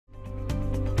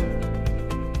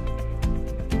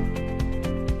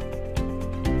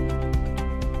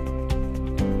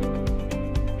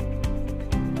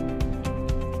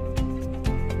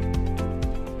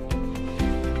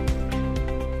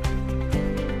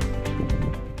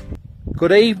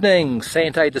Good evening,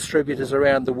 Sante distributors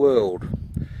around the world.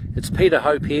 It's Peter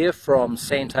Hope here from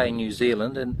Sante, New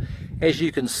Zealand, and as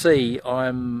you can see,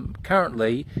 I'm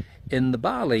currently in the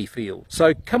barley field.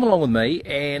 So come along with me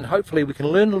and hopefully we can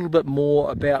learn a little bit more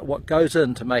about what goes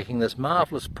into making this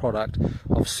marvellous product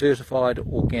of certified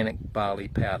organic barley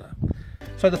powder.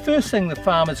 So the first thing the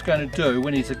farmer's going to do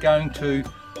when he's going to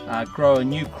grow a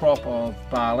new crop of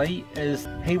barley is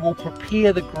he will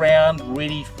prepare the ground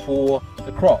ready for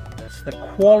the crop. It's the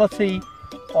quality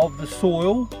of the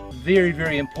soil,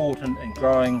 very important in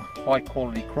growing high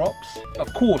quality crops.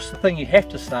 Of course, the thing you have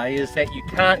to say is that you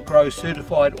can't grow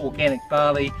certified organic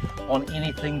barley on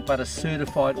anything but a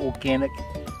certified organic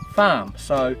farm.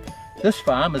 So this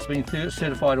farm has been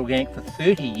certified organic for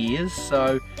 30 years,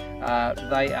 so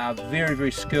they are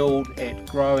very skilled at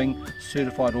growing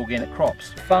certified organic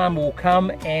crops. The farmer will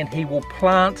come and he will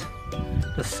plant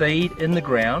the seed in the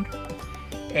ground,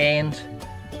 and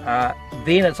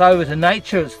then it's over to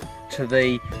nature. It's to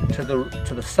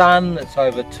the sun, it's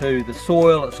over to the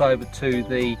soil, it's over to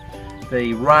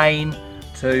the rain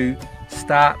to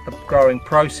start the growing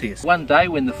process. One day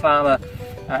when the farmer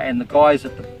and the guys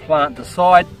at the plant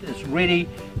decide it's ready,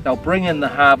 they'll bring in the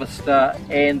harvester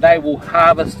and they will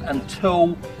harvest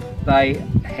until they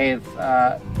have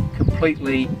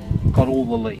completely got all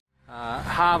the leaves.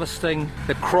 Harvesting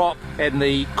the crop in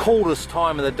the coolest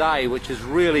time of the day, which is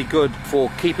really good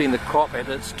for keeping the crop at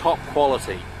its top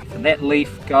quality. And that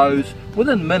leaf goes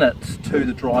within minutes to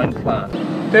the drying plant.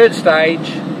 Third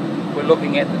stage, we're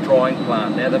looking at the drying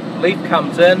plant. Now the leaf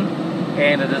comes in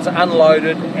and it is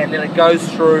unloaded, and then it goes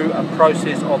through a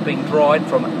process of being dried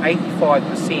from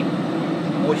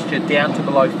 85% moisture down to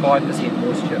below 5%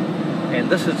 moisture. And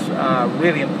this is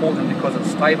really important because it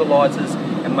stabilises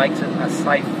and makes it a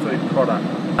safe food product.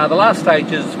 The last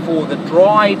stage is for the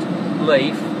dried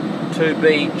leaf to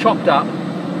be chopped up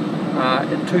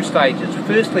in two stages.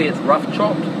 Firstly, it's rough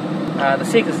chopped. The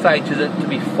second stage is it to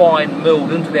be fine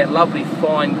milled into that lovely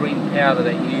fine green powder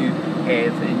that you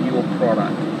have in your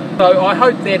product. So I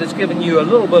hope that has given you a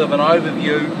little bit of an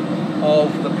overview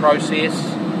of the process.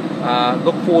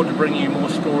 Look forward to bringing you more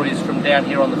stories from down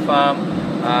here on the farm.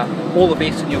 All the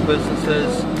best in your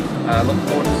businesses. Look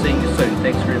forward to seeing you soon.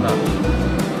 Thanks very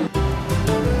much.